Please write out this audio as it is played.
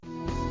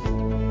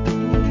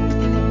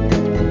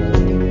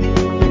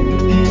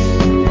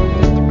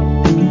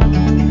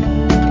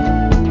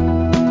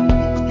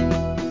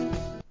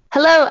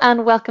Hello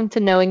and welcome to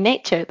Knowing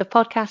Nature, the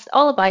podcast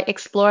all about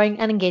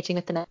exploring and engaging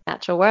with the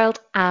natural world.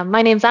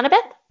 My name's Annabeth.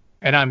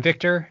 And I'm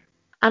Victor.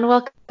 And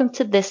welcome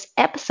to this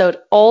episode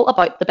all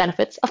about the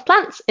benefits of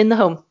plants in the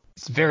home.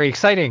 It's very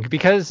exciting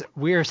because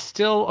we're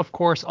still, of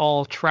course,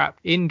 all trapped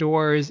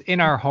indoors in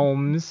our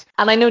homes.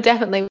 And I know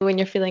definitely when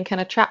you're feeling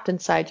kind of trapped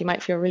inside, you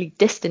might feel really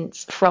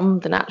distant from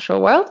the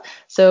natural world.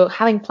 So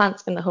having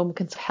plants in the home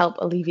can help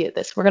alleviate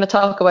this. We're going to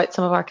talk about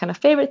some of our kind of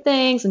favorite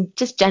things and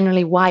just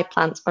generally why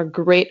plants are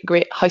great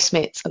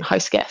housemates and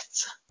house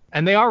guests.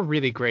 And they are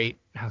really great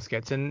house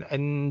guests.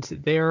 And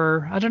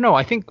they're, I don't know,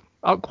 I think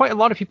quite a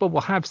lot of people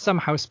will have some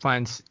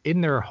houseplants in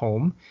their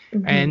home.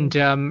 Mm-hmm.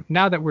 And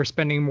now that we're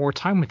spending more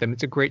time with them,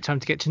 it's a great time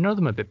to get to know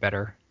them a bit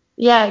better.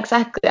 Yeah,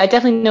 exactly. I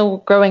definitely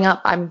know growing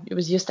up, I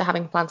was used to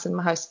having plants in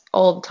my house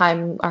all the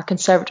time. Our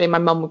conservatory, my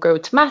mum would grow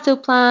tomato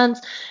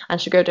plants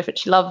and she'd grow different.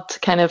 She loved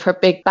kind of her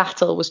big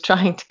battle was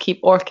trying to keep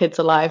orchids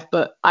alive,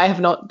 but I've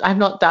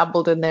not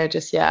dabbled in there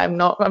just yet. I'm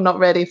not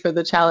ready for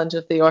the challenge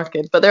of the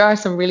orchid, but there are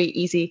some really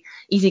easy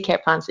care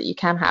plants that you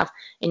can have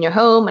in your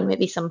home and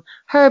maybe some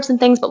herbs and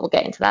things, but we'll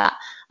get into that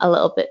a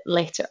little bit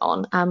later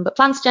on. But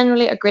plants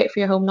generally are great for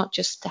your home, not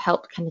just to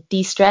help kind of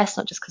de-stress,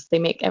 not just because they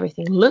make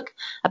everything look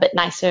a bit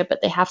nicer,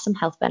 but they have some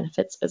health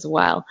benefits as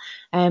well.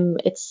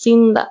 It's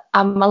seen that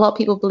a lot of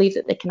people believe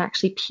that they can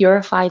actually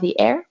purify the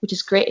air, which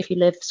is great if you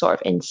live sort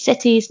of in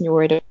cities and you're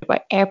worried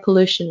about air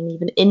pollution and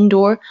even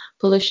indoor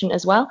pollution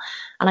as well.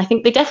 And I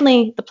think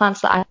the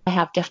plants that I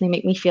have definitely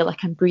make me feel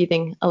like I'm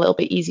breathing a little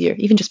bit easier,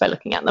 even just by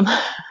looking at them.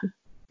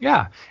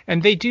 Yeah,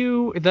 and they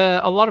do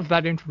a lot of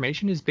that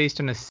information is based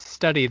on a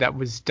study that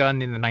was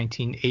done in the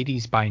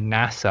 1980s by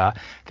NASA.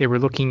 They were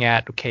looking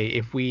at, okay,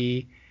 if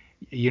we,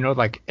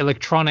 like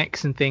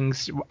electronics and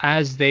things,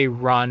 as they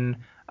run,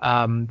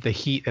 the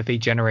heat that they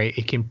generate,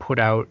 it can put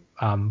out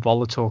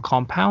volatile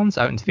compounds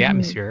out into the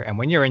atmosphere. And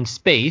when you're in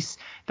space,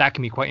 that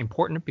can be quite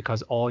important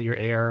because all your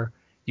air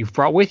you've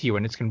brought with you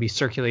and it's going to be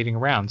circulating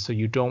around. So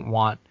you don't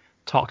want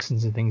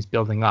toxins and things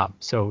building up.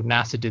 So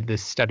NASA did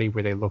this study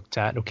where they looked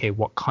at, okay,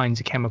 what kinds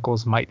of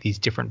chemicals might these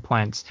different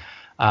plants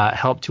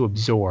help to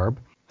absorb.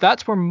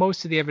 That's where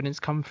most of the evidence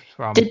comes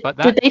from. Did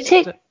they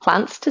take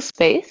plants to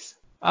space?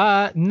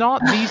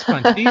 Not these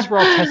plants. These were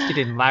all tested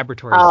in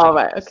laboratory studies. Oh,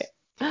 right,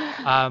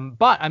 okay.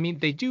 But I mean,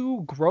 they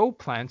do grow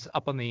plants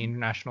up on the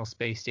International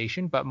Space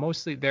Station, but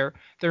mostly they're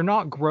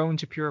not grown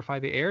to purify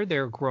the air.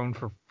 They're grown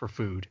for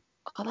food.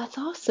 Oh, that's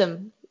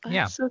awesome.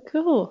 That's so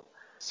cool.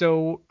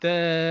 So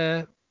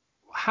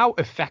how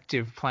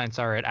effective plants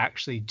are at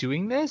actually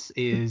doing this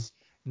is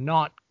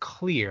not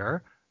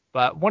clear,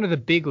 but one of the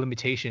big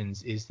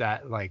limitations is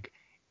that like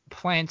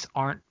plants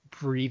aren't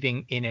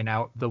breathing in and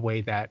out the way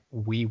that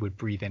we would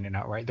breathe in and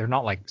out, right? They're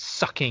not like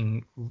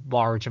sucking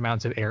large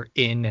amounts of air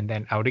in and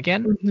then out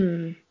again.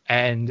 Mm-hmm.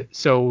 And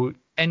so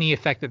any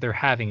effect that they're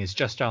having is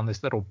just on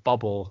this little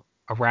bubble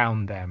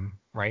around them,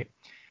 right?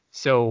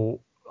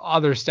 So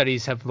other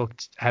studies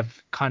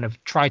have kind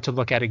of tried to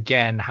look at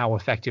again how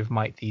effective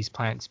might these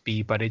plants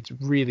be, but it's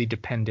really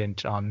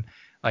dependent on,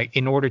 like,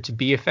 in order to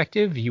be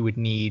effective, you would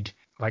need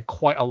like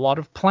quite a lot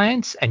of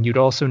plants, and you'd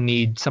also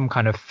need some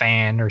kind of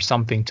fan or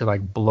something to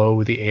like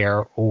blow the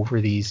air over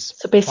these.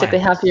 So basically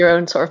plants. have your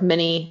own sort of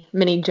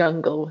mini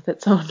jungle with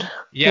its own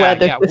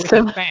weather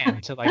system. With a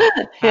fan to like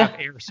have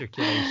air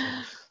circulation.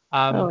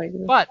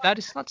 But that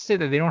is not to say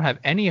that they don't have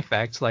any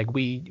effects. Like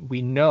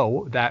we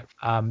know that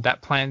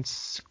that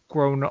plants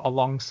grown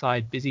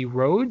alongside busy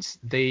roads,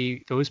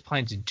 those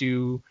plants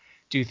do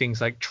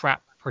things like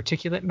trap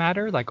particulate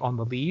matter, like on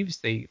the leaves.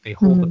 They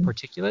hold the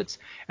particulates,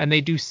 and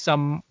they do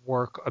some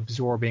work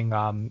absorbing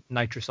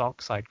nitrous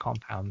oxide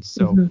compounds.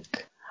 So.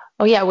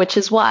 Oh yeah, which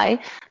is why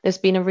there's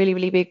been a really,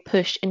 really big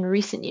push in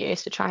recent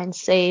years to try and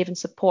save and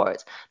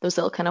support those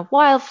little kind of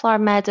wildflower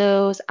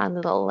meadows and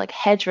the little like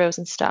hedgerows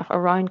and stuff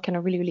around kind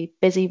of really, really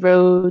busy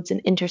roads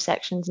and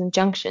intersections and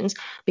junctions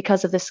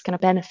because of this kind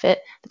of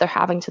benefit that they're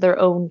having to their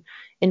own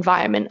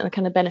environment and the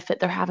kind of benefit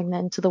they're having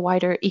then to the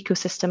wider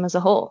ecosystem as a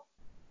whole.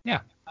 Yeah,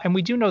 and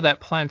we do know that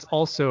plants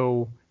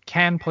also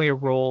can play a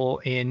role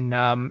in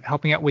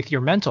helping out with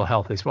your mental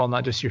health as well,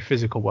 not just your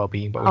physical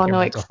well-being, but with your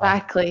mental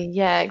exactly. health.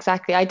 Yeah,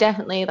 exactly. I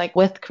definitely, like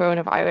with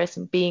coronavirus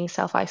and being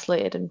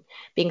self-isolated and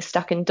being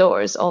stuck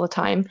indoors all the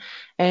time,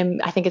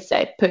 I think it's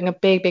putting a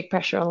big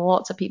pressure on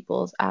lots of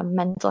people's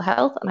mental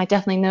health. And I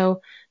definitely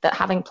know that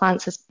having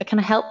plants has kind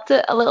of helped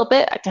it a little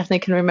bit. I definitely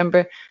can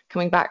remember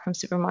coming back from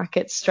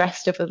supermarkets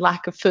stressed over the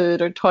lack of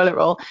food or toilet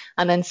roll,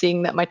 and then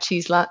seeing that my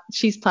cheese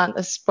plant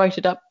has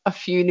sprouted up a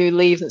few new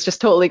leaves and it's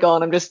just totally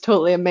gone. I'm just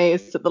totally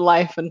amazed at the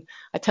life, and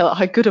I tell it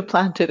how good a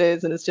plant it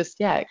is, and it's just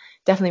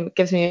definitely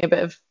gives me a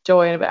bit of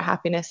joy and a bit of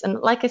happiness. And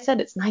like I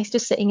said, it's nice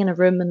just sitting in a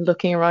room and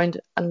looking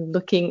around and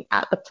looking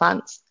at the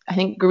plants. I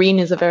think green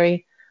is a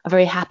very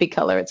happy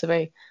color. It's a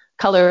very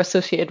color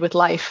associated with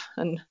life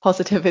and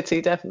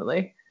positivity,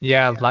 definitely.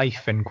 Yeah,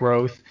 life and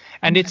growth.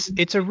 And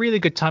it's a really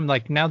good time,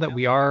 like now that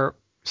we are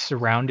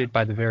surrounded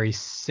by the very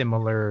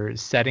similar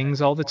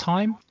settings all the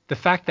time, the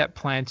fact that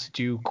plants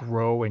do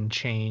grow and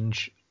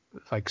change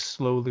like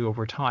slowly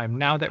over time,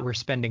 now that we're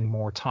spending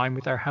more time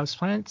with our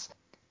houseplants,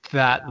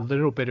 that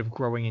little bit of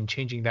growing and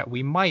changing that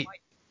we might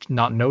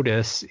not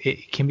notice,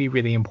 it can be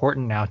really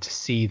important now to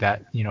see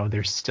that,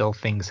 there's still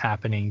things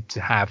happening,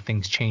 to have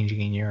things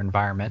changing in your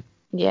environment.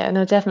 Yeah,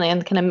 no, definitely,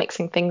 and kind of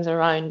mixing things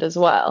around as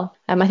well.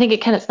 I think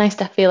it's nice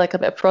to feel like a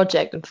bit of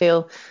project and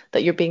feel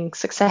that you're being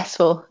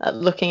successful at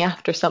looking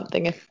after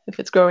something if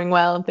it's growing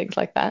well and things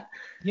like that.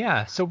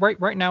 Yeah, so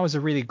right now is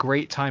a really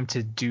great time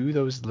to do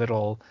those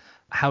little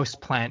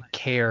houseplant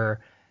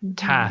care Hmm.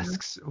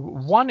 tasks.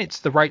 One, it's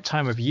the right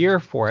time of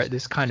year for it.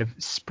 This kind of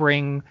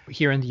spring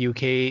here in the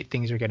UK,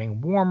 things are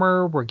getting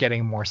warmer, we're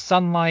getting more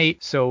sunlight.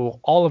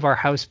 So all of our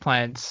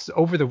houseplants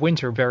over the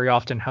winter, very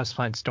often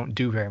houseplants don't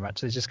do very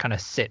much. They just kind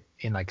of sit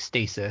in like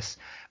stasis.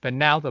 But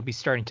now they'll be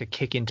starting to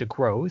kick into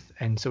growth,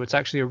 and so it's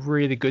actually a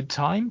really good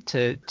time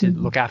to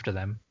Hmm. look after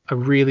them. A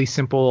really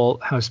simple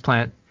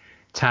houseplant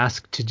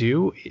task to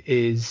do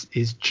is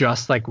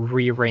just like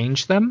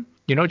rearrange them,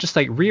 just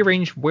like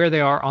rearrange where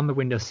they are on the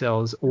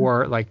windowsills,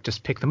 or like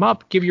just pick them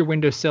up, give your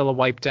windowsill a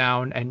wipe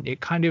down, and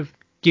it kind of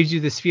gives you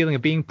this feeling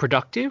of being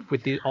productive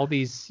with all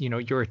these,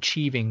 you're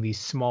achieving these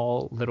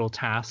small little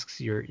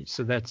tasks.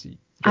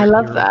 I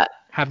love You're that.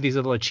 have these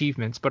little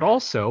achievements. But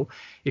also,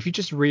 if you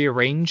just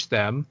rearrange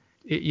them,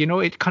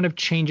 it kind of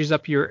changes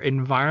up your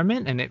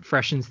environment and it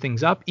freshens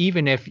things up,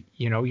 even if,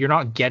 you're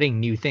not getting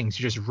new things,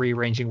 you're just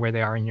rearranging where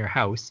they are in your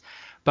house.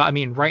 But I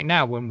mean, right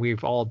now, when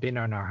we've all been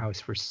in our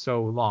house for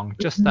so long,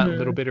 just that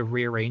little Mhm. bit of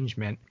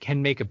rearrangement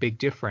can make a big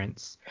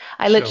difference.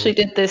 I literally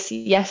So, did this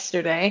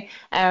yesterday,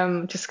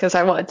 just because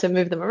I wanted to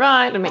move them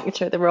around and making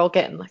sure they were all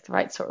getting like the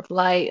right sort of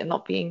light and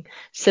not being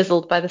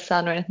sizzled by the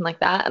sun or anything like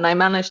that. And I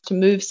managed to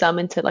move some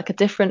into like a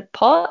different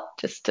pot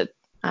just to,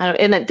 I don't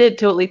know, and it did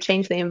totally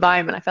change the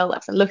environment. I felt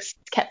like I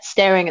kept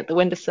staring at the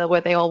windowsill where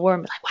they all were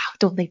and be like, wow,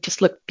 don't they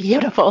just look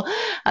beautiful?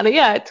 And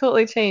yeah, it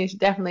totally changed.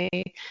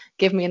 Definitely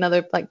give me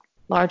another like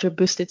larger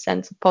boosted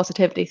sense of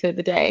positivity through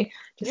the day.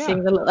 Just yeah,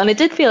 seeing the little, and it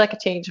did feel like a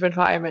change of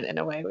environment in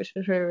a way, which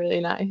was really,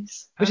 really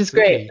nice, which is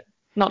great. absolutely.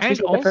 Not to be And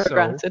taken for also,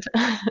 granted.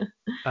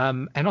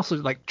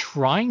 like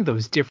trying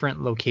those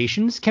different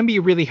locations can be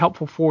really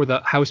helpful for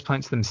the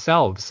houseplants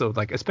themselves. So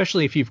like,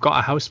 especially if you've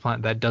got a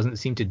houseplant that doesn't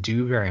seem to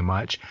do very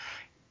much,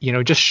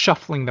 just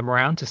shuffling them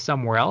around to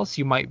somewhere else,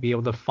 you might be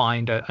able to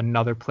find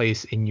another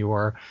place in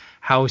your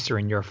house or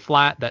in your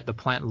flat that the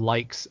plant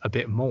likes a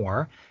bit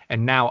more.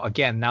 And now,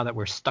 again, now that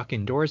we're stuck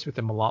indoors with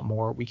them a lot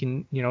more, we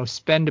can,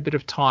 spend a bit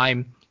of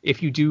time.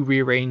 If you do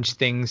rearrange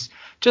things,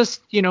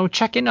 just,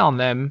 check in on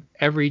them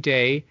every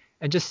day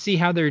and just see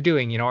how they're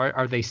doing.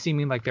 Are they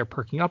seeming like they're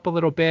perking up a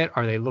little bit?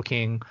 Are they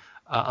looking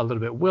a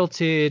little bit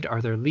wilted?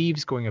 Are their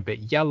leaves going a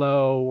bit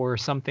yellow or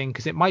something?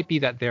 Because it might be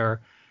that they're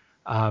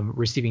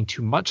receiving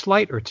too much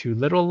light or too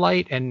little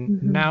light.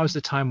 And now's Mhm.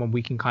 the time when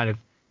we can kind of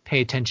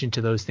pay attention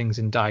to those things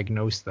and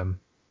diagnose them.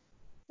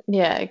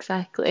 Yeah,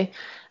 exactly.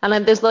 And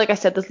then there's, like I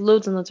said, there's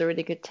loads and loads of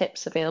really good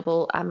tips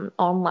available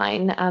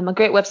online. A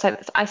great website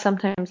that I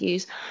sometimes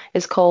use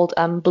is called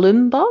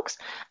Bloombox,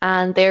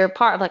 and they're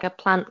part of like a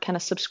plant kind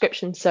of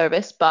subscription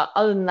service. But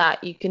other than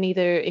that, you can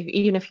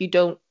even if you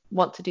don't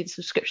want to do the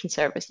subscription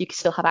service, you can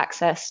still have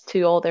access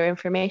to all their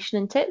information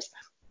and tips.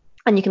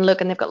 And you can look,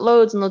 and they've got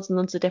loads and loads and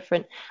loads of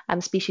different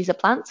species of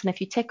plants. And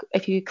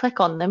if you click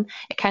on them,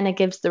 it kind of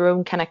gives their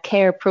own kind of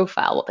care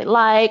profile, what they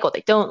like, what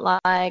they don't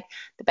like,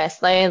 the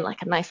best lane,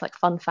 like a nice like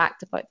fun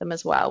fact about them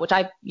as well, which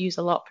I use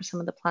a lot for some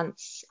of the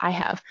plants I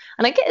have.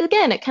 And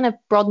again, it kind of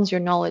broadens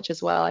your knowledge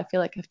as well. I feel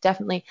like I've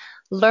definitely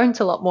learned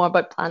a lot more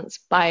about plants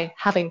by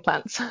having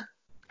plants.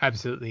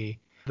 Absolutely.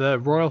 The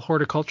Royal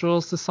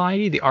Horticultural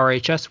Society, the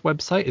RHS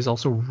website, is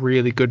also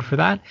really good for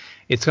that.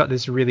 It's got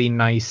this really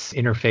nice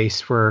interface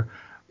for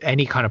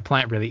any kind of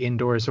plant, really,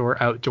 indoors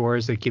or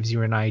outdoors, that gives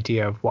you an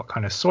idea of what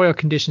kind of soil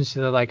conditions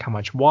do they like, how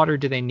much water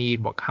do they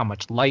need, how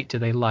much light do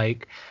they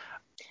like.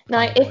 I Now,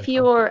 find it really if fun.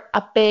 you're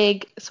a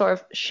big sort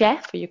of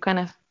chef, or you kind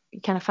of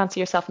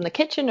fancy yourself in the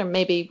kitchen, or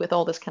maybe with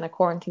all this kind of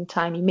quarantine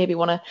time, you maybe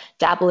want to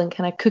dabble in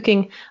kind of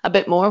cooking a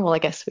bit more. Well, I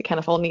guess we kind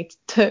of all need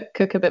to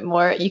cook a bit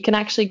more. You can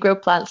actually grow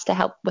plants to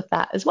help with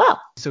that as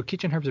well. So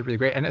kitchen herbs are really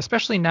great, and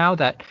especially now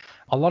that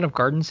a lot of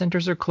garden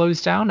centers are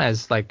closed down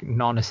as like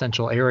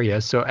non-essential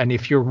areas. So, and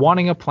if you're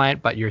wanting a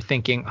plant but you're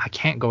thinking I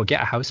can't go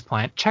get a house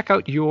plant, check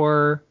out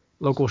your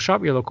local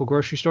shop, your local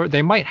grocery store.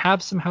 They might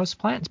have some house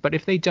plants, but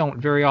if they don't,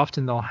 very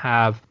often they'll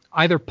have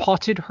either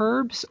potted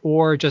herbs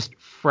or just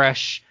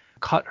fresh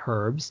cut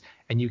herbs,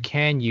 and you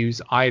can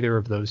use either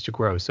of those to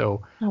grow.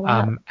 So, Oh,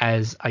 wow.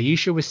 as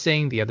Aisha was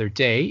saying the other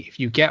day, if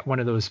you get one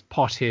of those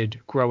potted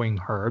growing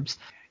herbs,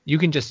 you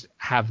can just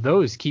have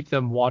those, keep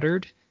them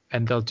watered,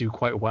 and they'll do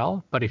quite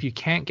well. But if you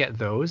can't get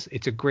those,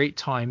 it's a great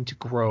time to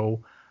grow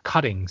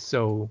cuttings.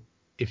 So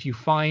if you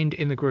find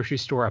in the grocery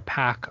store a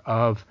pack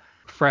of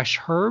fresh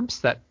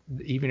herbs that,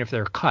 even if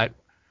they're cut,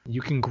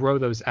 you can grow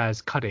those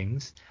as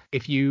cuttings.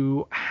 If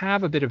you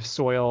have a bit of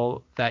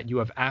soil that you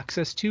have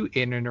access to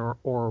in and or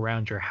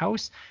around your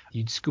house,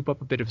 you'd scoop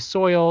up a bit of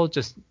soil,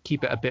 just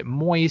keep it a bit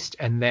moist,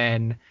 and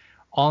then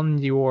on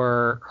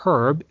your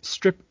herb,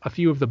 strip a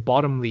few of the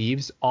bottom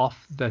leaves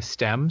off the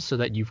stem so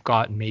that you've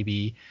got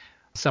maybe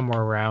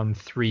somewhere around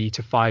 3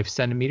 to 5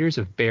 centimeters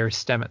of bare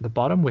stem at the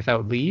bottom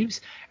without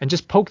leaves, and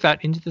just poke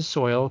that into the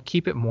soil,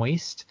 keep it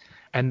moist.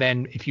 And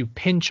then if you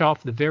pinch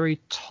off the very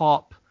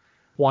top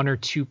 1 or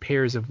 2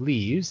 pairs of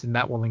leaves, then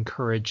that will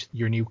encourage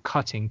your new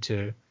cutting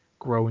to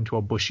grow into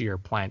a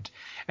bushier plant.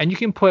 And you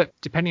can put,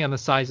 depending on the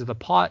size of the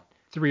pot,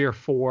 3 or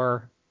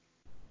 4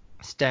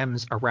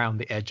 stems around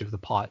the edge of the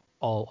pot,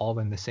 all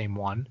in the same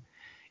one.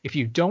 If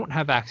you don't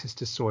have access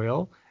to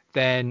soil,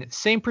 then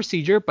same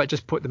procedure, but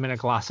just put them in a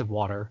glass of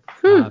water.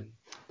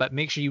 But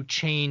make sure you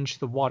change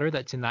the water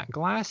that's in that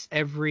glass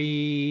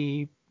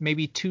every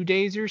maybe 2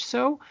 days or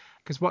so,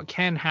 because what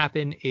can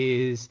happen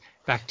is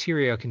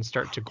bacteria can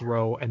start to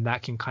grow, and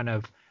that can kind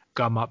of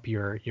gum up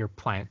your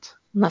plant.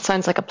 That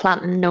sounds like a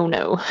plant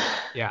no-no.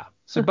 Yeah.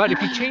 So, but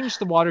if you change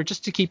the water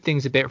just to keep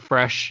things a bit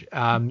fresh,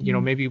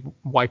 maybe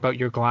wipe out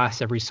your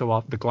glass every so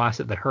often, the glass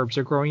that the herbs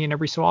are growing in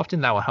every so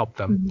often, that will help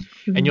them.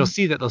 And you'll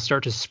see that they'll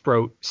start to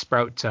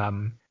sprout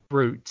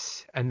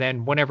roots. And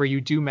then whenever you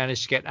do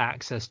manage to get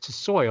access to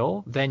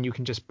soil, then you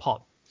can just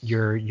pop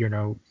your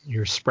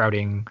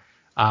sprouting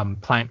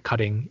plant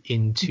cutting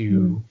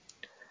into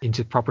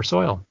proper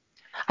soil.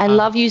 I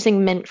love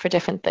using mint for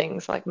different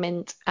things. Like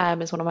mint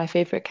is one of my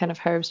favorite kind of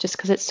herbs just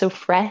because it's so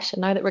fresh.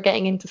 And now that we're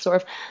getting into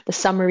sort of the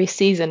summery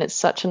season, it's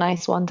such a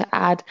nice one to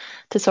add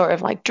to sort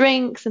of like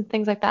drinks and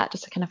things like that,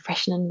 just to kind of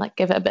freshen and like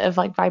give it a bit of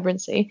like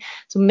vibrancy.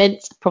 So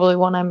mint's probably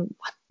one I'm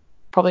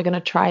probably going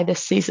to try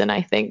this season,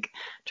 I think.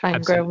 Try and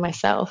Absolutely. grow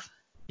myself.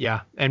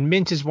 Yeah, and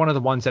mint is one of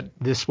the ones that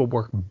this will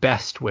work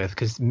best with,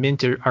 because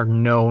mint are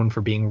known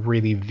for being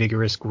really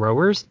vigorous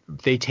growers.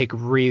 They take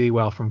really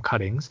well from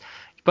cuttings.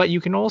 But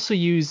you can also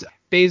use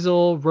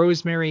basil,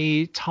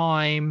 rosemary,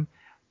 thyme.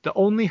 The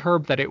only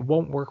herb that it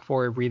won't work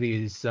for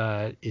really is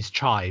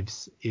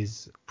chives,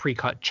 is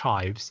pre-cut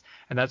chives,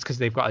 and that's because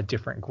they've got a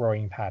different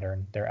growing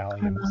pattern. They're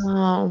alliums.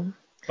 Oh,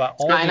 But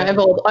it's all fine. the I have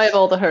other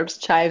all the herbs.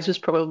 Chives was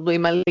probably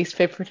my least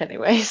favorite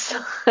anyway. So.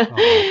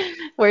 Oh,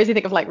 Whereas you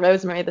think of like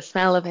rosemary, the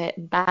smell of it,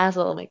 and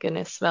basil, my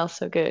goodness, smells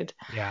so good.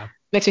 yeah.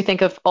 Makes me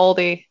think of all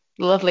the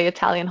lovely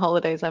Italian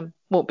holidays I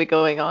won't be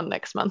going on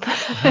next month.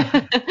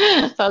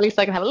 So at least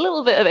I can have a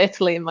little bit of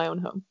Italy in my own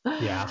home.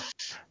 Yeah.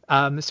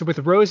 So with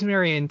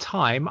rosemary and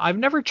thyme, I've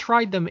never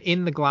tried them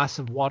in the glass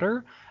of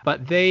water,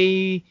 but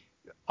they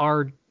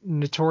are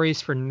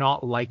notorious for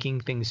not liking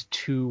things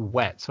too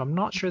wet. So I'm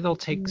not sure they'll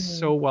take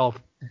so well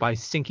by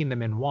sinking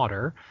them in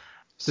water.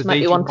 So This might they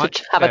be do one to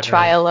much have a better.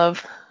 trial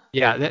of.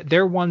 Yeah,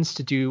 they're ones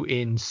to do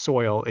in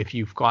soil if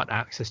you've got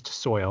access to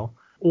soil.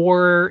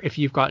 Or if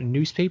you've got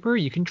newspaper,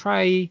 you can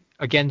try,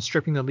 again,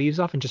 stripping the leaves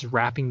off and just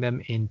wrapping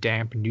them in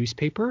damp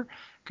newspaper,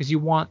 because you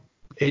want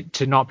it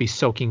to not be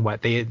soaking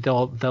wet.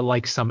 They'll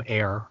like some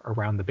air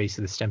around the base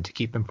of the stem to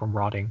keep them from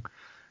rotting.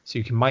 So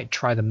you might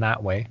try them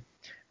that way.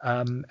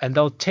 And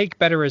they'll take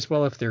better as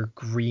well if they're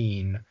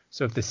green.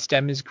 So if the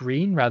stem is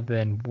green rather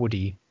than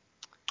woody.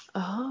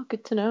 Oh,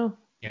 good to know.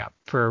 Yeah,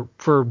 for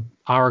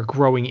our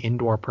growing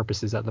indoor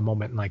purposes at the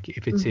moment, like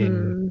if it's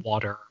in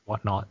water or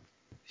whatnot.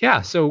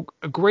 Yeah, so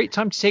a great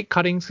time to take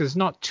cuttings because it's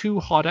not too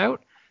hot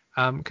out.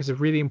 Because a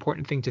really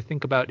important thing to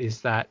think about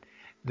is that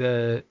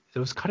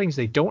those cuttings,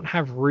 they don't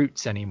have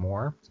roots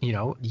anymore,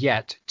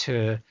 yet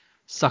to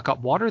suck up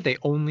water. They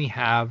only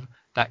have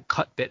that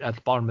cut bit at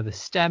the bottom of the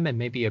stem and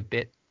maybe a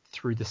bit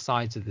through the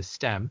sides of the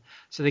stem.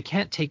 So they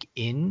can't take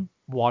in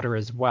water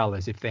as well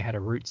as if they had a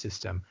root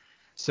system.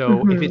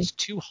 So if it's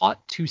too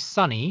hot, too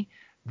sunny,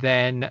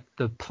 then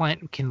the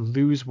plant can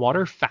lose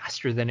water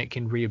faster than it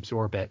can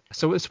reabsorb it.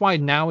 So that's why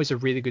now is a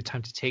really good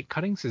time to take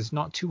cuttings. It's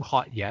not too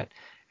hot yet.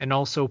 And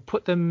also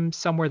put them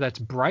somewhere that's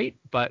bright,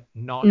 but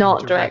not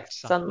direct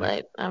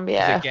sunlight. sunlight.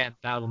 Because Yeah. again,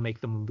 that'll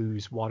make them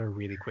lose water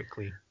really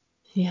quickly.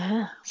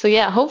 Yeah. So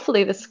yeah,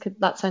 hopefully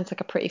that sounds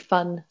like a pretty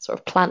fun sort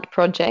of plant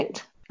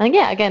project. And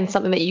yeah, again,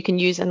 something that you can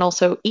use and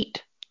also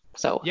eat.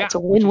 So Yeah, it's a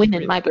which is win-win in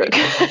really my book.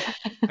 great. And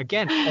then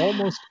again,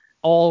 almost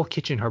all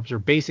kitchen herbs, or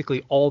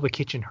basically all the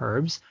kitchen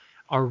herbs,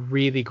 are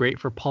really great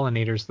for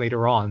pollinators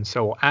later on.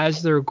 So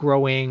as they're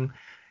growing,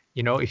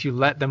 if you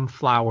let them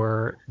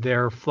flower,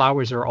 their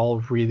flowers are all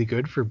really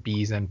good for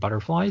bees and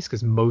butterflies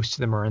because most of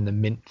them are in the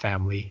mint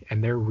family,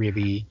 and they're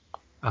really,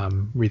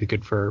 really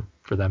good for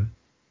them.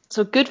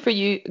 So good for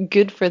you,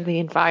 good for the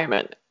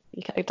environment.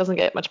 It doesn't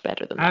get much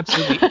better than that.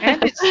 Absolutely.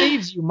 And it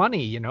saves you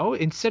money,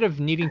 instead of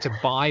needing to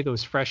buy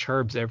those fresh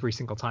herbs every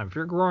single time. If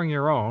you're growing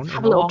your own, in Have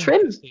a the little long run,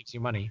 trim. it saves you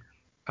money.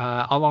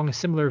 Along a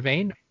similar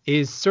vein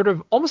is sort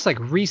of almost like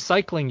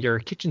recycling your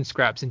kitchen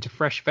scraps into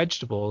fresh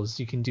vegetables.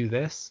 You can do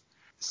this.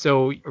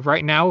 So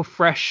right now,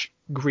 fresh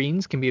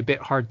greens can be a bit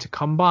hard to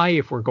come by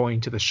if we're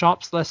going to the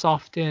shops less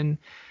often.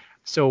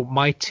 So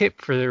my tip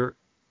for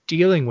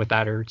dealing with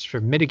that, or for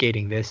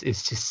mitigating this,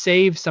 is to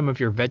save some of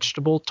your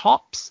vegetable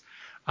tops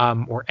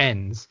or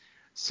ends.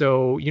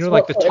 So,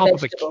 like the top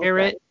of a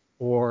carrot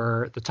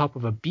or the top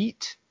of a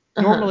beet,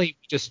 normally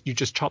you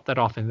just chop that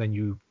off and then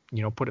you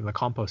put it in the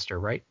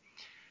composter, right?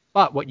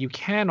 But what you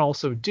can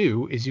also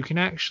do is you can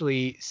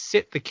actually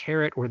sit the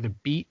carrot or the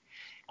beet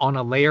on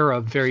a layer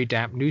of very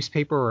damp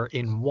newspaper or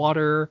in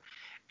water.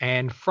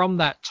 And from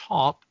that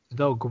top,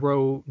 they'll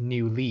grow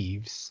new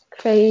leaves.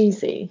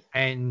 Crazy.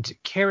 And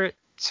carrot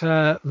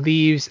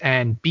leaves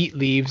and beet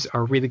leaves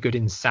are really good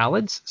in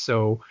salads.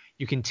 So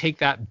you can take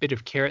that bit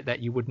of carrot that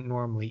you wouldn't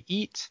normally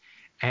eat,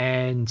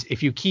 and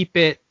if you keep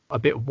it a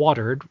bit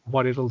watered,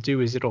 what it'll do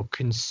is it'll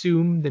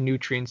consume the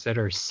nutrients that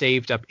are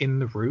saved up in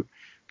the root.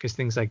 Because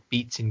things like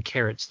beets and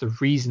carrots, the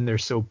reason they're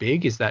so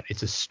big is that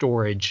it's a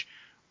storage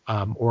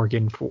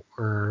organ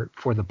for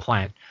the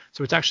plant.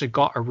 So it's actually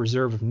got a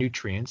reserve of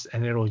nutrients,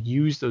 and it'll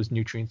use those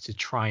nutrients to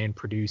try and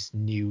produce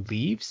new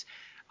leaves,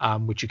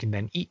 which you can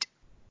then eat.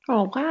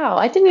 Oh, wow.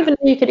 I didn't even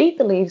know you could eat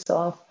the leaves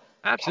off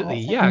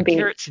Absolutely, carrots yeah. and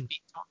Carrots beets. and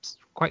beet tops,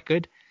 quite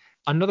good.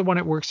 Another one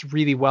it works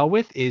really well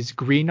with is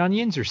green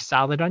onions or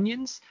salad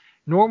onions.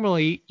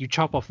 Normally, you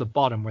chop off the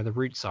bottom where the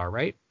roots are,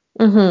 right?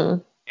 Mm-hmm.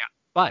 Yeah.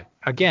 But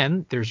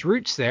again, there's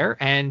roots there,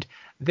 and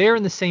they're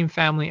in the same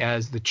family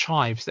as the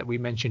chives that we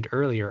mentioned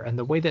earlier. And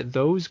the way that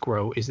those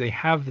grow is they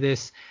have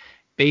this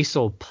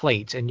basal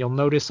plate, and you'll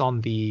notice on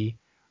the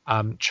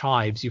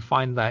chives, you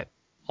find that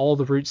all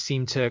the roots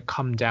seem to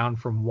come down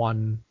from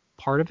one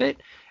part of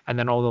it, and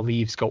then all the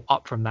leaves go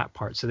up from that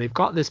part. So they've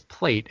got this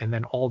plate, and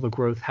then all the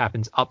growth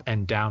happens up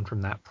and down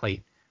from that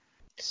plate.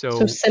 So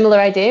So similar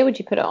idea. Would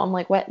you put it on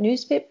like wet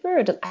newspaper,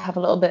 or does it have a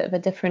little bit of a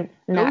different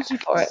those knack you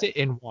can for it? sit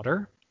in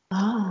water.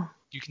 Oh,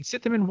 You can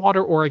sit them in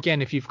water, or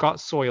again, if you've got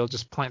soil,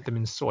 just plant them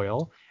in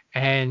soil,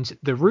 and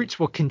the roots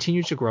will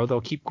continue to grow.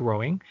 They'll keep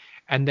growing,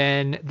 and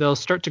then they'll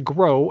start to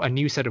grow a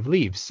new set of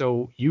leaves.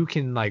 So you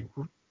can like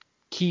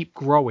keep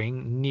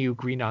growing new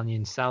green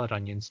onions, salad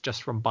onions,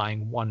 just from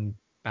buying one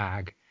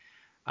bag.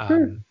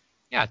 hmm.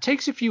 Yeah, it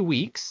takes a few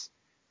weeks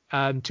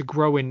to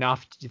grow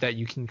enough that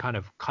you can kind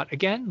of cut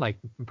again, like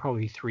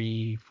probably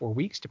 3-4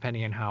 weeks,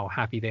 depending on how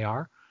happy they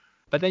are.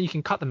 But then you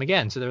can cut them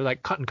again, so they're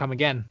like cut and come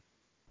again.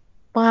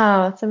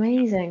 Wow, that's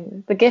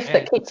amazing. The gift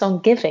that And keeps on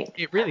giving.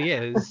 it really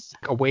is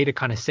a way to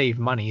kind of save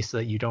money so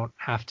that you don't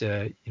have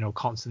to,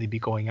 constantly be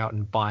going out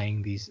and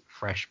buying these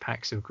fresh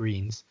packs of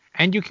greens.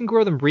 And you can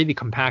grow them really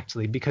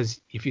compactly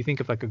because if you think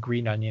of like a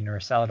green onion or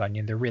a salad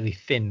onion, they're really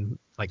thin,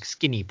 like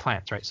skinny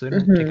plants, right? So they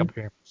don't take Hmm. up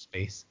very much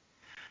space.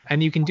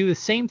 And you can do the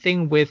same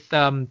thing with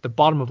the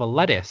bottom of a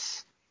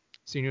lettuce.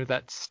 So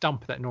that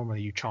stump that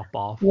normally you chop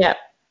off. Yep.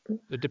 So All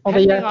the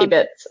depending yucky on,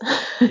 bits.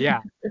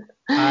 yeah,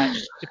 uh,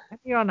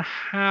 depending on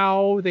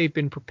how they've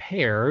been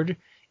prepared,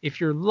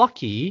 if you're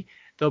lucky,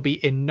 there'll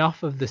be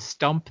enough of the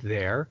stump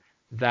there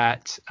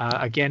that,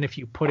 again, if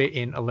you put it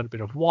in a little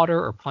bit of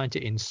water or plant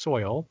it in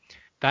soil,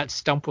 that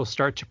stump will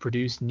start to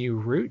produce new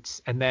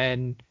roots, and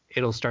then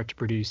it'll start to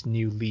produce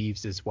new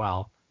leaves as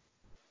well.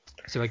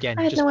 So again,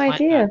 I you had just no plant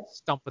that idea.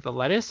 stump with a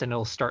lettuce, and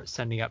it'll start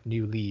sending up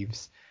new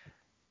leaves.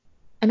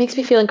 It makes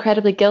me feel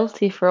incredibly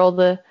guilty for all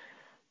the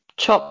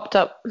chopped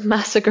up,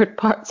 massacred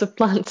parts of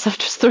plants I've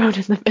just thrown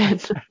in the bin.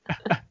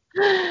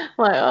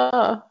 Like,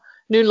 oh,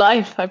 new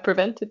life. I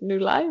prevented new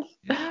life.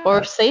 Or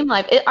Yeah. same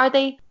life. Are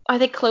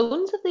they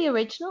clones of the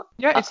original?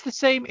 Yeah, it's the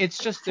same. It's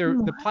just the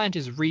What? plant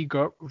is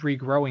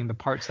regrowing the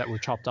parts that were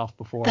chopped off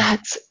before.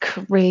 That's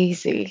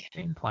crazy.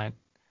 Same plant.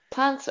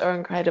 Plants are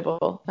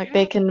incredible. Like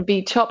they Yeah. can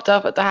be chopped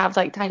up but they have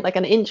like tiny, like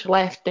an inch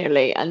left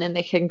nearly, and then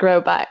they can grow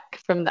back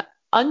from the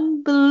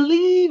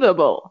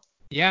unbelievable.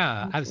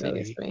 Yeah, That's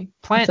amazed absolutely. me.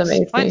 That's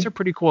amazed Plants me. are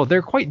pretty cool.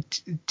 They're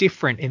quite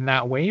different in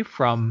that way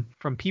from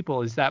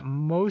people. Is that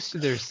most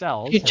of their If you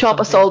cells have chop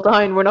us something. all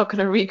down, we're not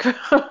going to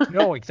regrow.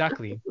 No,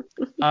 exactly.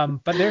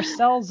 But their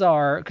cells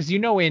are because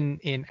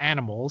in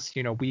animals,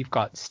 we've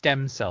got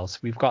stem cells.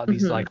 We've got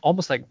these Hmm. like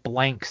almost like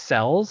blank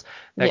cells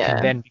that can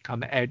Yeah, then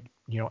become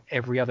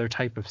every other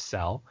type of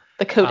cell.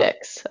 the Uh,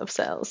 codex of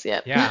cells.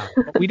 Yeah. Yeah,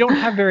 but we don't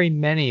have very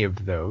many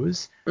of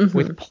those.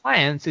 With Hmm.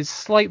 plants, it's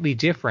slightly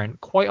different.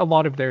 Quite a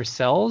lot of their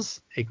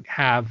cells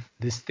have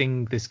this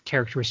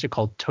characteristic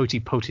called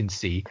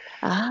totipotency.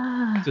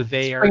 Ah, So it's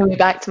they are, bringing me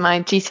back to my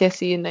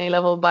GCSE and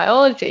A-level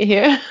biology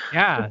here.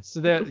 yeah. So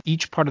that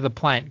each part of the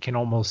plant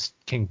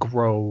can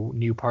grow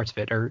new parts of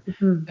it,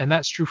 Mhm. and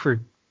that's true for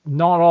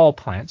not all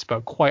plants,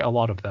 but quite a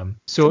lot of them.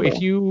 So if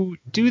Cool. you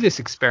do this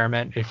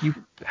experiment, if you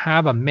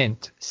have a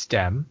mint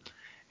stem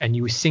and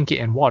you sink it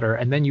in water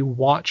and then you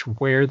watch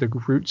where the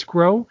roots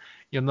grow,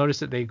 you'll notice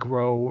that they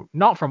grow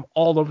not from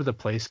all over the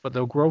place, but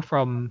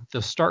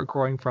they'll start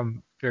growing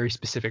from very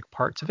specific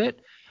parts of it.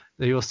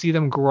 You'll see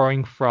them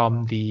growing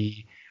from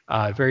the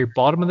very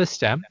bottom of the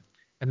stem,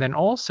 and then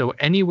also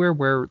anywhere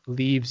where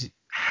leaves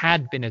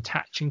had been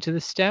attaching to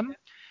the stem,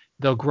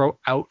 they'll grow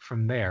out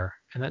from there.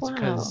 And that's Wow.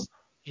 because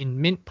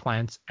in mint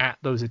plants, at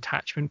those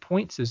attachment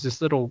points, there's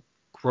this little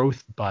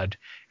growth bud,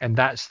 and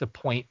that's the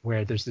point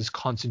where there's this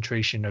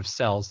concentration of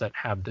cells that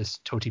have this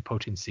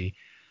totipotency.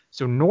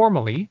 So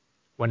normally,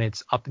 when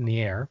it's up in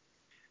the air,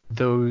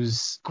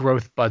 those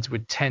growth buds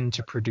would tend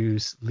to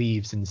produce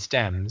leaves and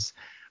stems.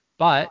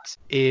 But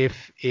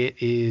if it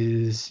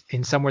is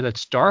in somewhere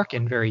that's dark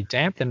and very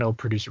damp, then it'll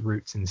produce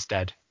roots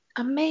instead.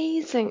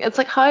 Amazing. It's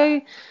like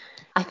how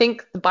I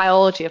think the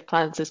biology of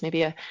plants is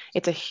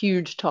it's a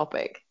huge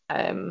topic.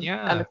 And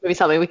Yeah. it's maybe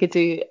something we could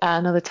do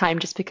another time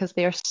just because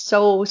they are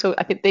so,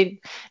 I think they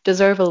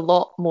deserve a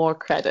lot more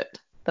credit.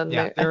 than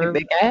Yeah, I think they're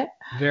they get.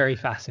 very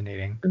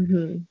fascinating.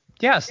 Hmm.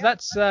 Yeah, so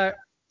that's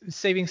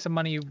saving some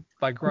money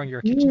by growing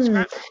your kitchen Mm.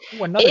 scraps.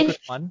 Ooh, another good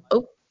If one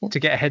oh yeah. to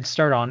get a head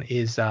start on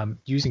is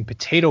using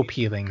potato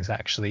peelings,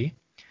 actually.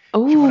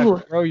 If you want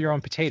to Oh, grow your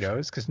own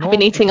potatoes, because I've been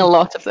normally eating a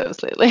lot of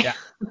those lately. yeah.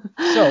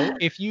 So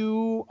if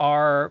you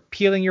are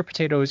peeling your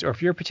potatoes, or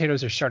if your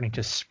potatoes are starting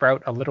to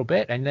sprout a little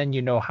bit, and then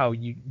you know how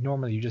you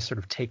just sort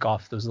of take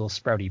off those little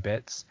sprouty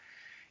bits.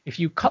 If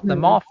you cut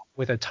them Mhm. off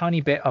with a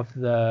tiny bit of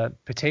the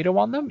potato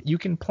on them, you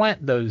can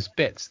plant those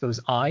bits, those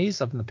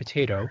eyes of the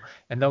potato,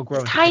 and they'll grow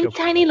Just into tiny, potato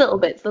tiny plants. little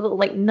bits, the little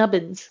like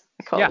nubbins,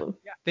 I call Yeah, them.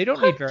 they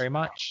don't need What? very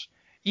much.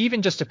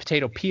 Even just a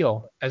potato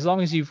peel, as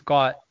long as you've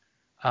got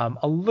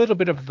a little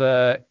bit of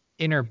the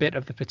inner bit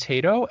of the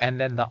potato and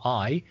then the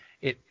eye,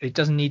 it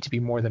doesn't need to be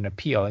more than a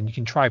peel. And you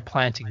can try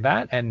planting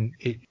that, and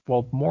it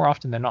will more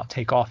often than not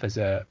take off as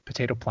a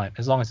potato plant,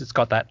 as long as it's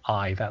got that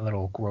eye, that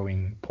little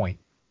growing point.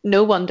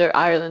 No wonder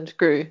Ireland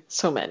grew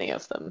so many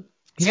of them.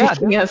 Yeah,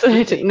 Speaking they're as it,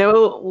 really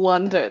no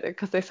wonder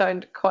because they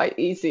sound quite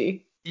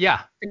easy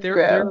yeah, to they're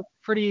a grow.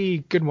 pretty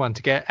good one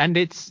to get, and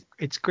it's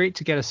great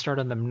to get a start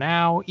on them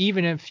now,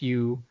 even if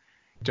you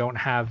don't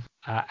have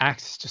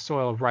access to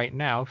soil right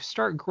now.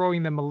 Start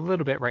growing them a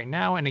little bit right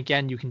now, and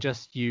again, you can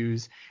just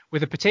use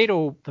with a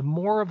potato. The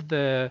more of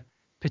the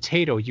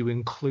potato you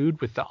include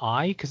with the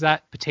eye, because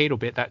that potato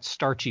bit, that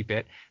starchy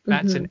bit,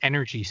 that's an Hmm.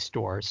 energy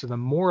store. So the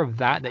more of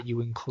that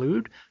you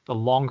include, the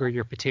longer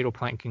your potato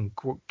plant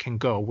can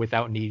go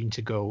without needing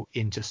to go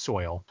into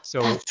soil.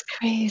 So That's that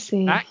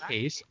crazy.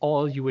 case,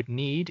 all you would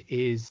need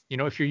is,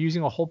 if you're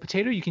using a whole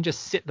potato, you can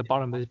just sit the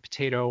bottom of the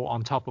potato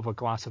on top of a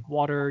glass of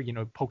water,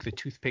 poke the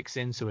toothpicks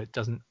in so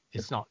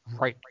it's not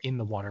right in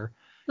the water.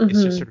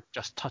 It's just Hmm. sort of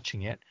just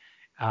touching it.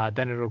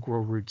 Then it'll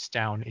grow roots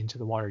down into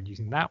the water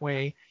using that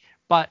way.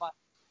 But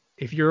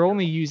if you're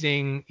only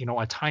using,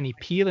 a tiny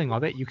peeling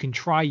of it, you can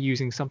try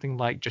using something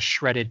like just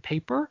shredded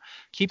paper.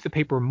 Keep the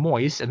paper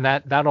moist, and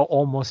that'll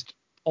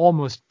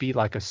almost be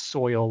like a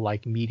soil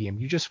like medium.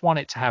 You just want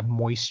it to have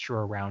moisture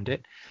around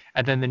it,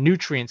 and then the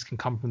nutrients can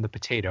come from the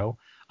potato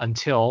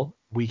until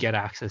we get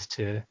access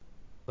to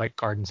like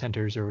garden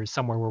centers or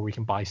somewhere where we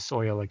can buy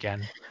soil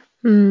again.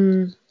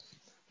 Hmm.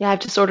 Yeah, I've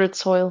just ordered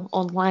soil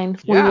online.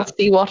 We will Yeah.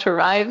 see what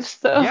arrives.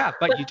 So, Yeah,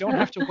 but you don't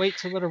have to wait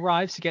till it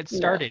arrives to get no,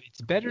 started.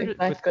 It's better with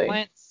exactly.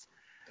 plants.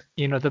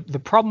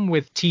 The problem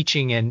with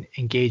teaching and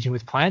engaging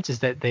with plants is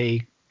that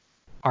they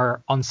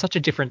are on such a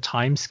different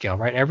time scale,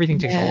 right? Everything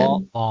takes a Yeah.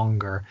 lot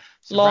longer.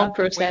 So Long rather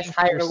than process, waiting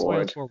for high your soil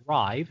reward. to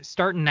arrive,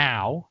 start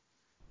now,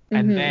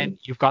 and then Hmm.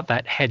 you've got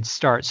that head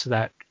start so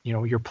that,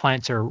 your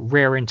plants are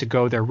raring to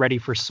go. They're ready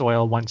for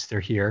soil once they're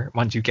here,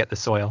 once you get the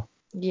soil.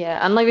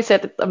 Yeah, and like we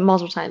said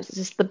multiple times, it's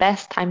just the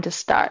best time to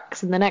start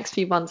because in the next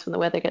few months, when the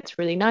weather gets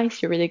really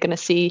nice, you're really going to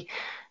see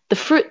the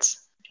fruits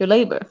of your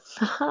labor.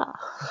 Haha.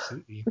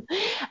 Absolutely.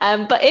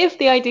 But if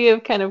the idea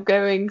of kind of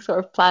growing sort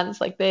of plants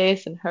like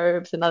this and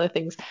herbs and other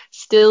things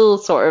still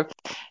sort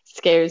of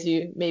scares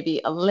you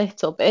maybe a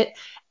little bit,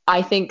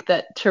 I think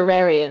that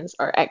terrariums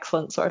are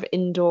excellent sort of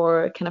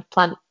indoor kind of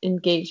plant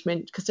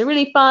engagement because they're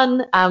really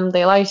fun.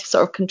 They allow you to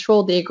sort of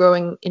control the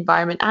growing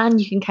environment and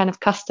you can kind of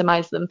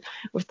customize them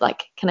with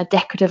like kind of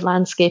decorative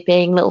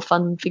landscaping, little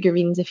fun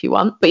figurines if you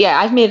want. But yeah,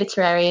 I've made a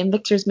terrarium.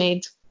 Victor's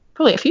made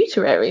probably a few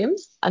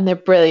terrariums and they're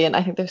brilliant.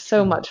 I think they're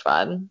so Mhm. much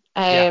fun.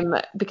 Yeah.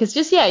 Because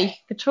just yeah, you can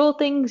control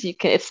things.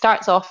 It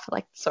starts off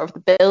like sort of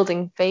the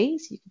building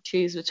phase. You can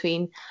choose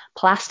between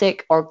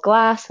plastic or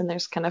glass, and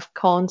there's kind of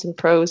cons and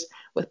pros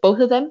with both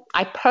of them.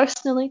 I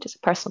personally, just a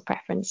personal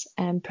preference,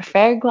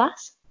 prefer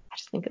glass. I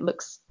just think it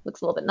looks a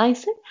little bit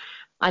nicer.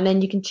 And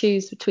then you can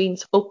choose between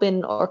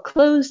open or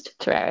closed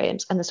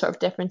terrariums and the sort of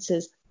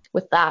differences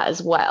with that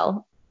as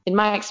well. In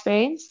my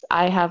experience,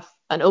 I have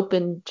an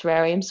open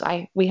terrarium,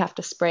 so we have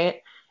to spray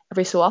it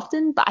every so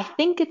often. But I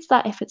think it's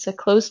that if it's a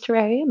closed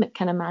terrarium, it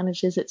kind of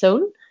manages its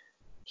own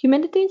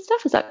humidity and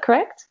stuff. Is that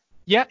correct?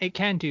 Yeah, it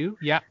can do.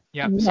 Yeah,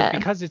 yeah. So Yeah.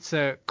 because it's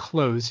a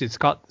closed, it's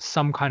got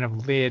some kind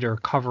of lid or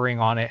covering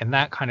on it, and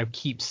that kind of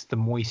keeps the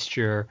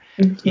moisture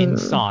Hmm.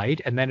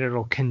 inside, and then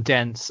it'll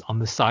condense on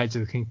the sides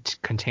of the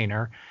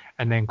container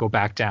and then go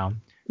back down.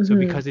 So Hmm.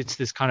 because it's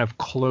this kind of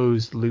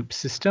closed loop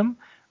system,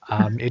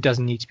 it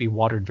doesn't need to be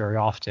watered very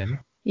often.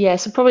 Yeah,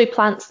 so probably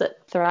plants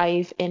that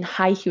thrive in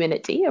high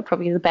humidity are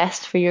probably the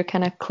best for your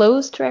kind of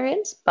closed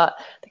terrariums, but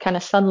the kind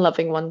of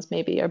sun-loving ones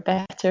maybe are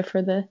better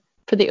for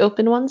the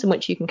open ones in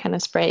which you can kind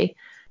of spray.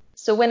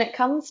 So when it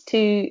comes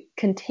to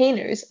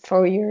containers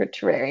for your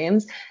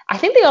terrariums, I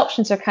think the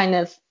options are kind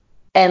of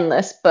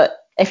endless,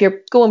 but if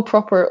you're going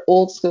proper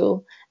old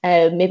school,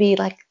 maybe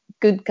like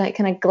good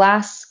kind of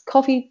glass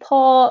coffee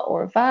pot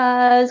or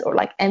vase or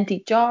like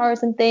empty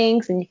jars and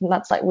things, and you can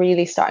that's like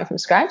really starting from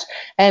scratch.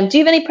 Do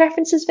you have any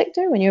preferences,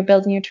 Victor, when you're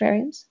building your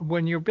terrariums?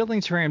 When you're building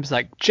terrariums,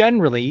 like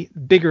generally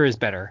bigger is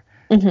better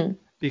Hmm.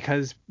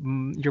 because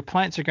your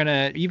plants are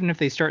gonna, even if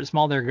they start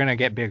small, they're gonna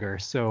get bigger.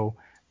 So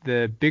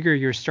the bigger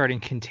your starting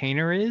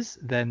container is,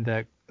 then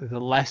the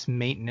less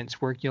maintenance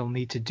work you'll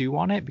need to do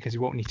on it because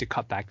you won't need to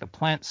cut back the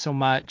plants so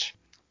much.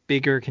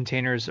 bigger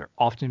containers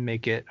often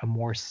make it a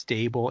more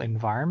stable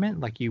environment.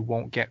 Like you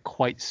won't get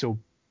quite so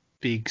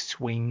big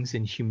swings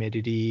in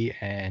humidity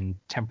and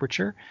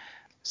temperature.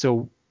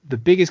 So the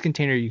biggest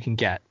container you can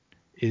get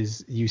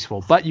is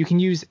useful, but you can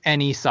use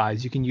any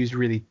size. You can use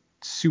really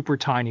super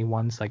tiny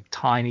ones, like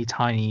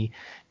tiny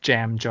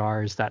jam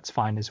jars. That's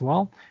fine as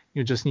well.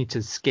 You just need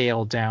to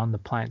scale down the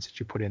plants that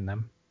you put in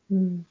them.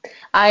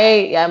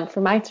 I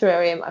for my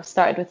terrarium, I've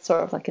started with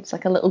sort of like, it's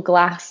like a little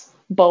glass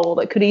bowl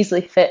that could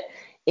easily fit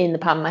in the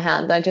palm of my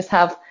hand. I just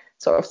have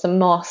sort of some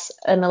moss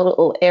and a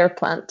little air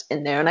plant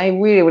in there, and I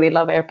really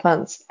love air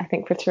plants. I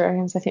think for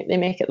terrariums, I think they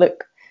make it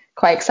look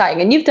quite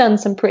exciting. And you've done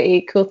some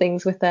pretty cool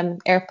things with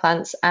air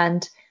plants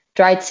and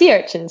dried sea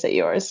urchins at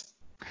yours.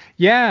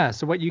 Yeah,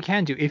 so what you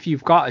can do if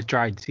you've got a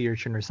dried sea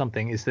urchin or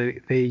something is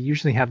that they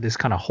usually have this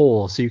kind of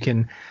hole, so you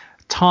can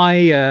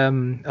tie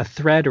a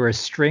thread or a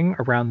string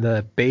around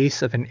the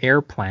base of an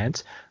air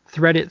plant,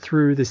 thread it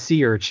through the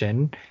sea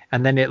urchin,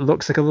 and then it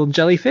looks like a little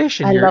jellyfish,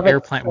 and I your love air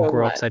it plant will so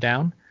grow much. upside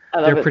down. I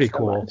love They're it pretty so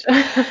cool. much.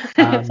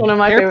 It's one of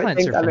my Air favorite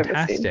plants things are I've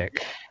ever seen.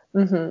 fantastic.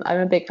 I'm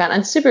a big fan,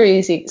 and super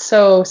easy,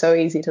 so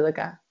easy to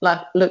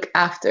look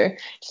after.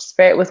 Just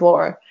spray it with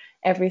water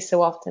every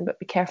so often, but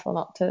be careful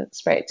not to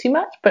spray it too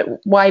much. But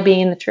why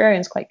being in the terrarium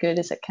is quite good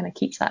is it kind of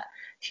keeps that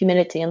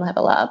humidity and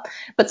level up.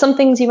 But some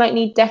things you might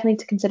need definitely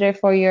to consider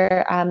for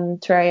your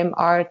terrarium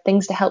are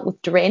things to help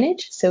with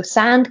drainage. So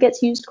sand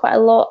gets used quite a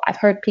lot. I've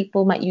heard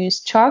people might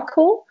use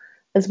charcoal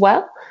as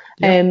well.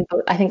 Yep.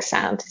 But I think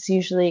sand is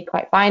usually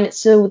quite fine. It's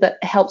so that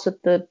it helps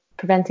with the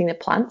preventing the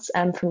plants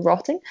from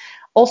rotting.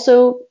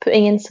 Also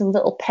putting in some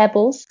little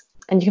pebbles,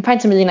 and you can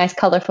find some really nice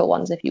colorful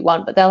ones if you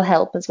want, but they'll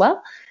help as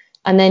well.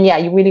 And then yeah,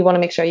 you really want to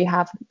make sure you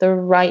have the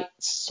right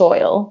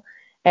soil.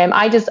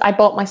 I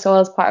bought my soil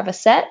as part of a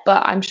set,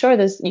 but I'm sure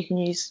you can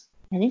use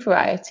any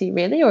variety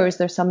really, or is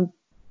there some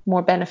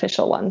more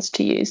beneficial ones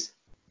to use?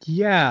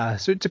 Yeah,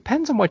 so it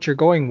depends on what you're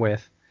going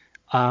with.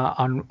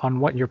 On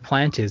what your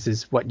plant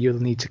is what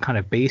you'll need to kind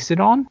of base it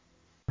on.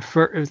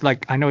 For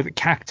like, I know that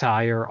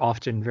cacti are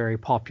often very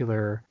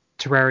popular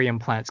terrarium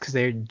plants because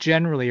they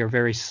generally are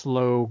very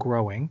slow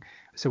growing.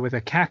 So with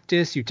a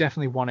cactus, you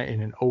definitely want it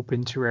in an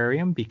open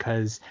terrarium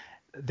because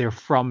they're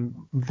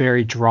from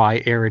very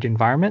dry, arid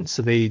environments.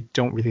 So they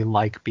don't really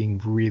like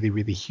being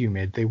really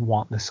humid. They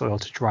want the soil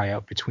to dry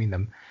out between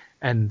them.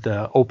 And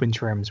the open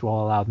terrariums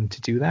will allow them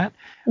to do that.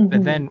 But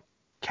Mm-hmm. then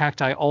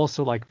cacti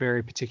also like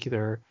very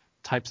particular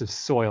types of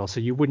soil. So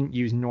you wouldn't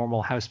use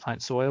normal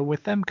houseplant soil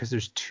with them because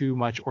there's too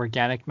much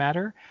organic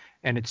matter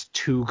and it's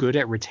too good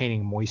at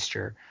retaining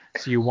moisture.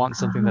 So you want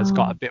something that's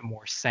got a bit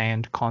more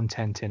sand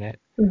content in it.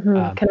 Mm-hmm.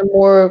 Um, Kind of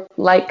more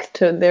like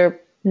to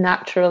their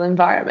natural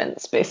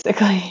environments,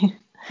 basically.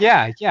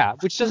 yeah,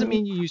 which doesn't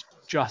mean you use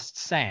just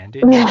sand.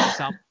 It needs Yeah.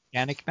 some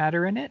organic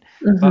matter in it,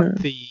 but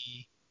Mm-hmm. the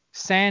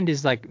sand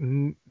is like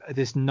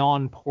this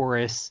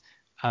non-porous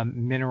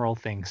mineral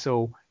thing,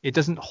 so it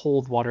doesn't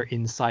hold water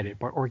inside it.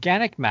 But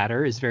organic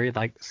matter is very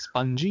like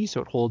spongy,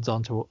 so it holds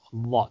onto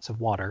lots of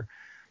water.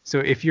 So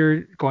if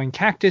you're going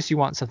cactus, you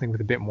want something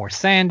with a bit more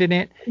sand in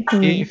it.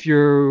 Mm-hmm. If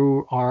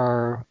you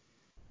are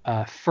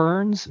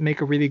ferns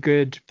make a really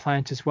good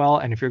plant as well,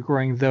 and if you're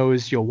growing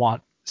those, you'll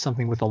want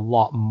something with a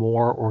lot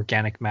more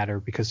organic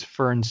matter because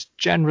ferns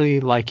generally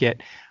like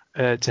it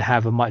to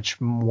have a much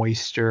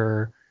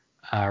moister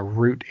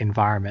root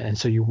environment, and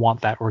so you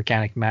want that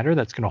organic matter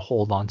that's going to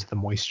hold on to the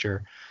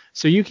moisture.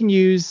 So you can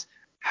use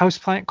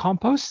houseplant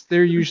compost.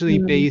 They're usually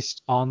Mm-hmm.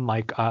 based on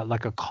like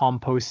a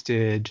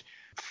composted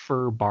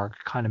fir bark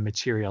kind of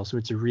material, so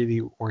it's a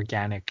really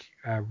organic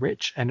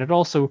rich, and it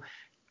also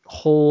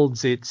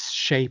holds its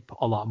shape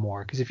a lot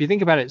more. Because if you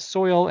think about it,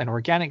 soil and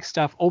organic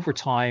stuff over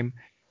time,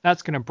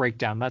 that's going to break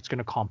down, that's going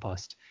to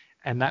compost.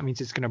 And that means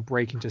it's going to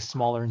break into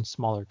smaller and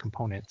smaller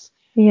components.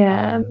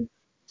 Yeah. Um,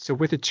 so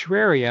with a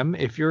terrarium,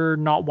 if you're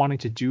not wanting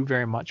to do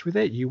very much with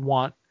it, you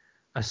want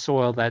a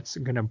soil that's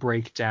going to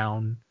break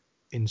down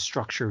in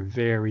structure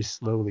very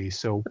slowly.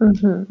 So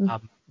Mm-hmm.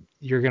 um,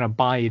 you're going to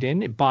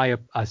buy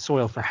a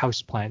soil for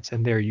houseplants,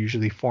 and they're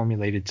usually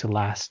formulated to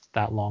last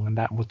that long, and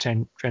that will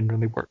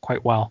generally work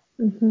quite well.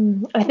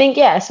 I think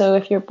yeah. So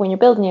if you're when you're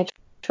building your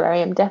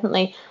terrarium,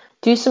 definitely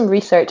do some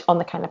research on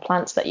the kind of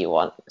plants that you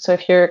want. So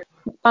if you're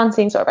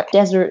fancying sort of a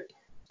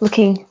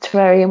desert-looking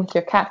terrarium with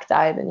your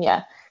cacti, then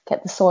yeah,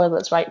 get the soil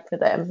that's right for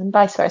them, and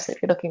vice versa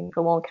if you're looking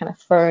for more kind of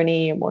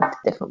ferny or more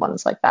different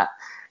ones like that.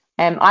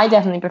 I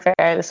definitely prefer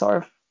the sort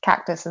of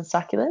cactus and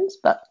succulents,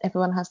 but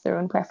everyone has their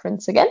own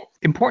preference again.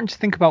 Important to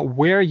think about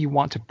where you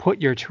want to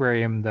put your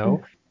terrarium,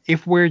 though.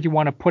 If where you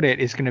want to put it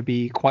is going to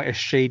be quite a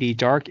shady,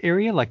 dark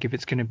area, like if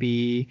it's going to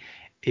be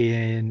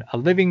in a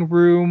living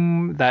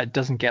room that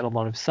doesn't get a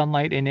lot of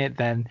sunlight in it,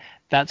 then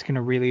that's going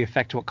to really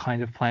affect what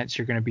kind of plants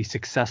you're going to be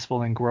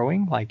successful in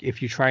growing. Like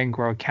if you try and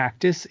grow a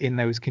cactus in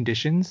those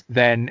conditions,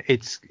 then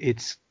it's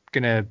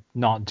going to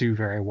not do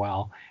very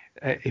well.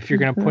 If you're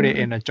going to put it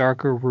Mm-hmm. in a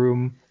darker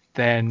room,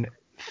 then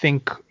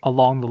think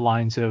along the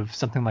lines of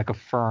something like a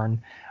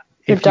fern.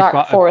 Your If you've dark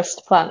got a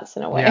forest plants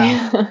in a way.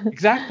 Yeah,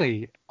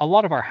 exactly. A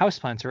lot of our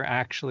houseplants are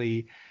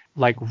actually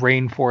like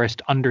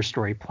rainforest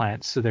understory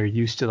plants, so they're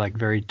used to like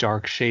very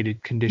dark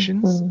shaded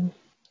conditions. Mhm.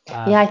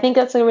 Yeah, I think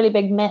that's a really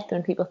big myth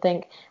when people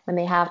think when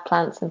they have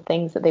plants and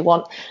things that they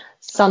want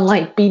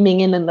sunlight beaming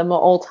in them at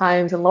all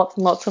times and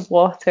lots of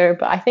water.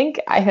 But I think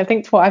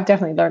what I've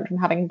definitely learned from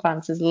having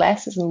plants is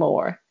less is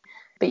more.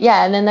 But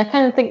yeah, and then I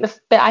kind of think the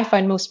bit I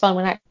found most fun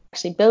when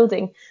actually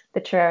building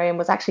the terrarium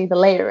was actually the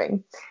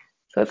layering.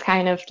 So it's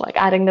kind of like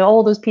adding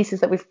all those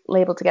pieces that we've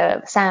labeled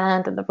together, the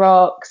sand and the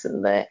rocks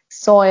and the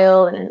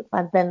soil and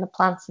then the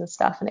plants and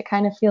stuff. And it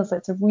kind of feels like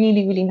it's a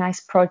really, really nice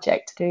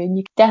project to do. And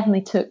you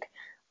definitely took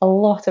a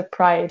lot of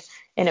pride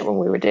in it when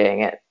we were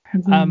doing it.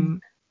 Mm-hmm.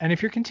 And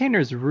if your container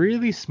is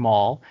really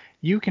small,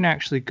 you can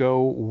actually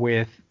go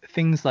with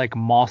things like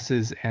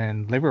mosses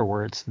and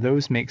liverworts.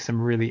 Those make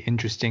some really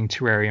interesting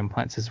terrarium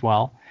plants as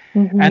well.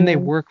 And they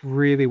Mm-hmm. work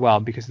really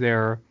well because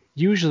they're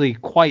usually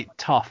quite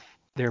tough.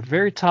 They're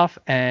very tough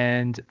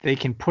and they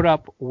can put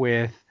up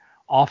with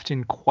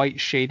often quite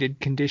shaded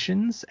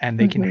conditions, and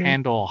they can Mm-hmm.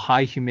 handle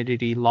high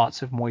humidity,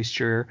 lots of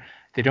moisture.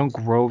 They don't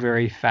grow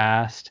very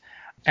fast.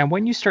 And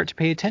when you start to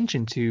pay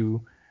attention to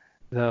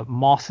the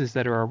mosses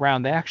that are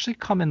around, they actually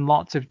come in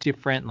lots of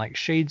different like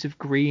shades of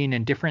green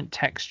and different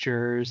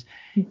textures.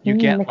 You Mm-hmm. They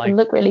get can like,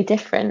 look really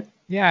different.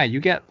 yeah, you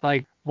get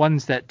like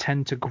ones that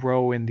tend to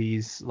grow in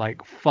these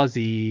like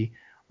fuzzy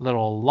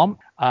little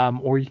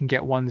or you can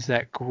get ones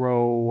that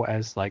grow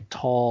as like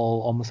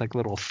tall, almost like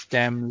little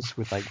stems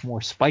with like more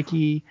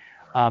spiky.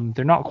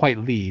 They're not quite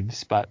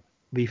leaves, but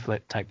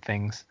leaflet type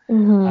things. Uh,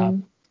 Mm-hmm.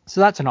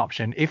 so that's an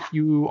option. If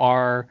you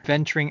are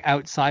venturing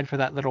outside for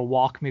that little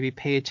walk, maybe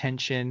pay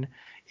attention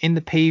in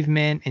the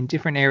pavement in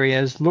different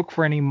areas. Look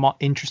for any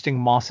interesting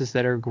mosses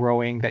that are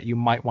growing that you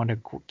might want to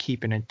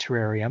keep in a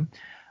terrarium.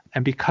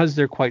 And because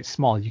they're quite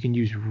small, you can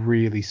use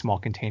really small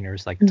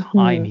containers, like Mm-hmm.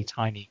 tiny,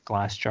 tiny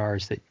glass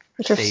jars that you've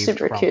Which are saved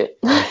super from. cute.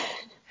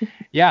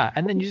 Yeah,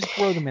 and then you just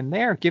throw them in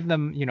there, give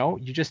them,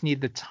 you just need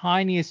the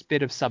tiniest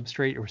bit of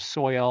substrate or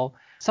soil,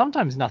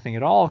 sometimes nothing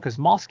at all, because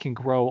moss can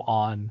grow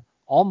on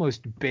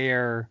almost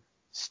bare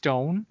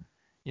stone.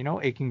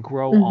 It can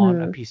grow on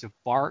a Mm-hmm. piece of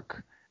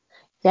bark.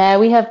 Yeah,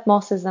 we have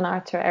mosses in our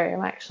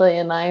terrarium actually,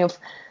 and I've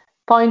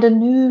found a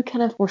new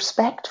kind of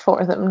respect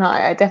for them now.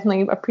 I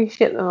definitely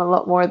appreciate them a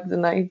lot more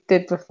than I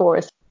did before.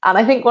 And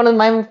I think one of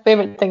my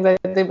favorite things I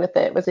did with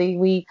it was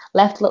we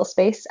left a little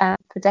space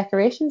for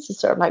decorations, so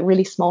sort of like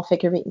really small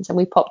figurines, and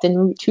we popped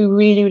in two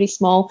really, really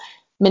small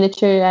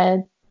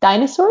miniature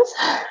dinosaurs.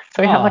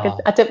 So we have like Ah,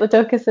 a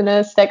Diplodocus and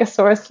a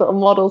Stegosaurus little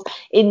models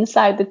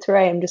inside the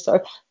terrarium, just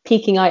sort of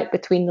peeking out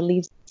between the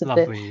leaves of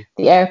lovely.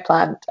 the air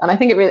plant. And I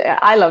think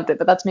I loved it,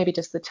 but that's maybe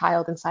just the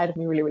child inside of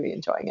me really, really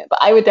enjoying it. But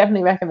I would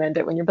definitely recommend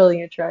it when you're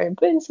building a terrarium.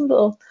 Put in some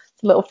little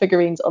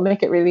figurines. It'll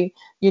make it really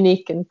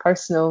unique and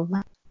personal.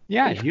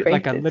 Yeah, You've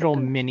like a created. little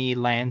mini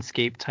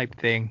landscape type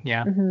thing.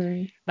 Yeah.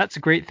 Mm-hmm. That's a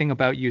great thing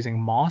about using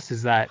moss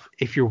is that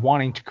if you're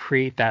wanting to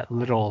create that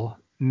little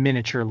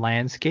miniature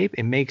landscape,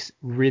 it makes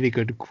really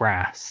good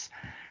grass,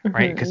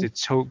 right? Because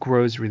Mm-hmm.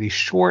 grows really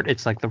short.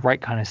 It's like the right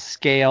kind of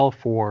scale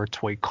for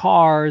toy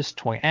cars,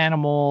 toy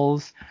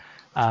animals,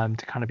 to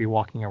kind of be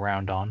walking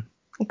around on.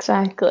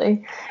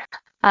 Exactly.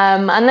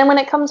 And then when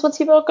it comes, once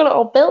you've all got it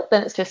all built,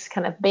 then it's just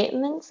kind of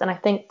maintenance. And I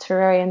think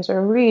terrariums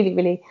are really,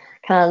 really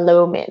kind of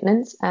low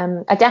maintenance.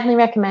 I definitely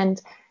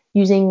recommend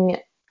using,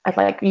 I'd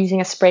like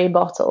using a spray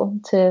bottle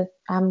to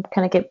kind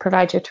of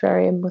provide your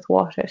terrarium with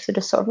water. So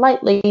just sort of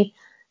lightly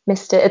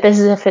mist it. This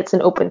is if it's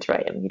an open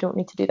terrarium. You don't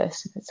need to do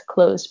this if it's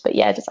closed. But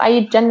yeah, just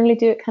I generally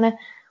do it kind of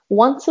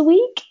once a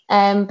week.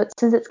 But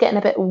since it's getting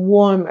a bit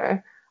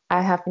warmer,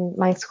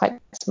 mine's quite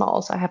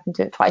small, so I have been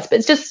doing it twice. But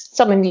it's just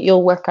something that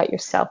you'll work out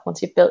yourself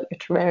once you've built your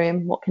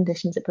terrarium, what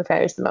conditions it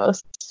prefers the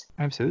most.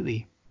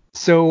 Absolutely.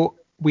 So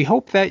we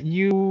hope that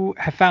you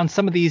have found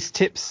some of these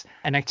tips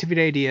and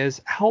activity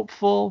ideas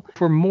helpful.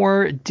 For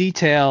more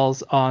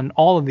details on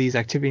all of these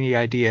activity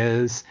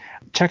ideas,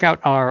 check out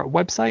our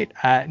website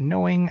at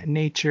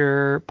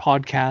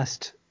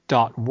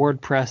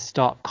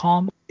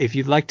knowingnaturepodcast.wordpress.com. If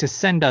you'd like to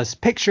send us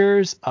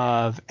pictures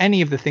of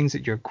any of the things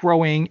that you're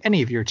growing,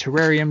 any of your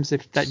terrariums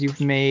that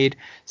you've made,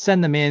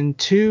 send them in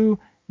to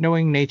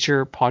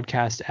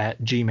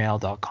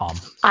knowingnaturepodcast@gmail.com.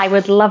 I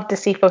would love to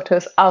see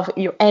photos of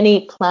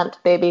any plant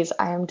babies.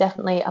 I am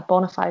definitely a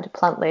bona fide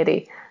plant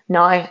lady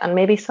now, and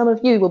maybe some of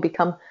you will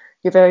become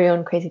your very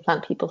own crazy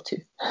plant people too.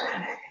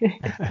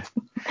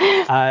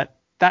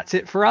 That's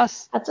it for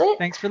us. That's it.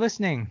 Thanks for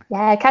listening.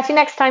 Yeah, catch you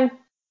next time.